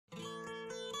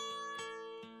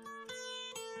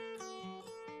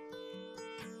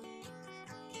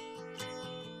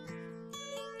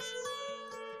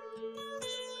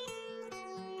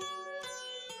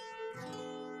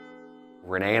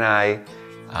Renee and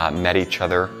I met each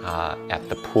other at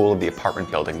the pool of the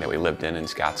apartment building that we lived in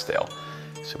Scottsdale.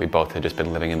 So we both had just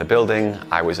been living in the building.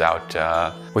 I was out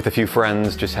with a few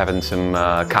friends just having some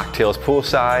cocktails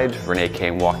poolside. Renee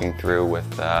came walking through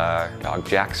with dog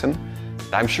Jackson.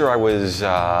 I'm sure I was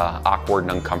awkward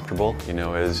and uncomfortable, you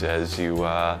know, as you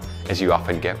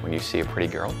often get when you see a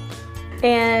pretty girl.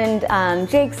 And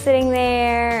Jake's sitting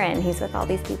there and he's with all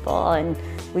these people, and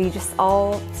we just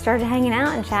all started hanging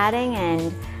out and chatting,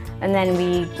 and then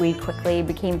we quickly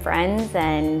became friends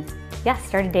and yeah,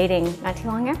 started dating not too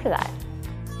long after that.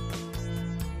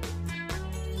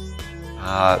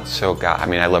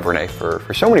 I love Renee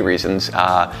for so many reasons.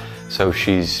 So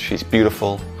she's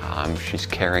beautiful, she's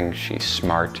caring, she's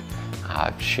smart,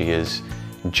 she is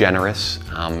generous,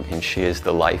 and she is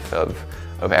the life of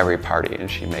every party,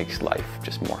 and she makes life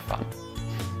just more fun.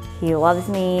 He loves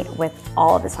me with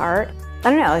all of his heart. I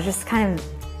don't know, it was just kind of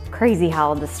crazy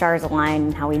how the stars aligned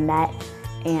and how we met,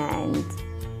 and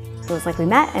it was like we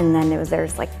met and then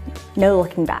there's like no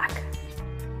looking back.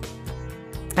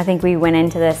 I think we went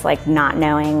into this like not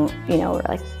knowing, you know,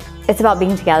 like it's about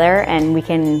being together and we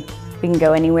can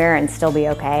go anywhere and still be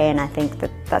okay, and I think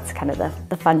that's kind of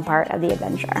the fun part of the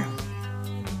adventure.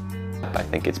 I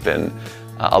think it's been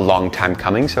a long time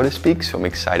coming, so to speak, so I'm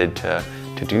excited to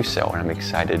do so, and I'm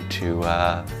excited to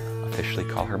officially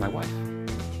call her my wife.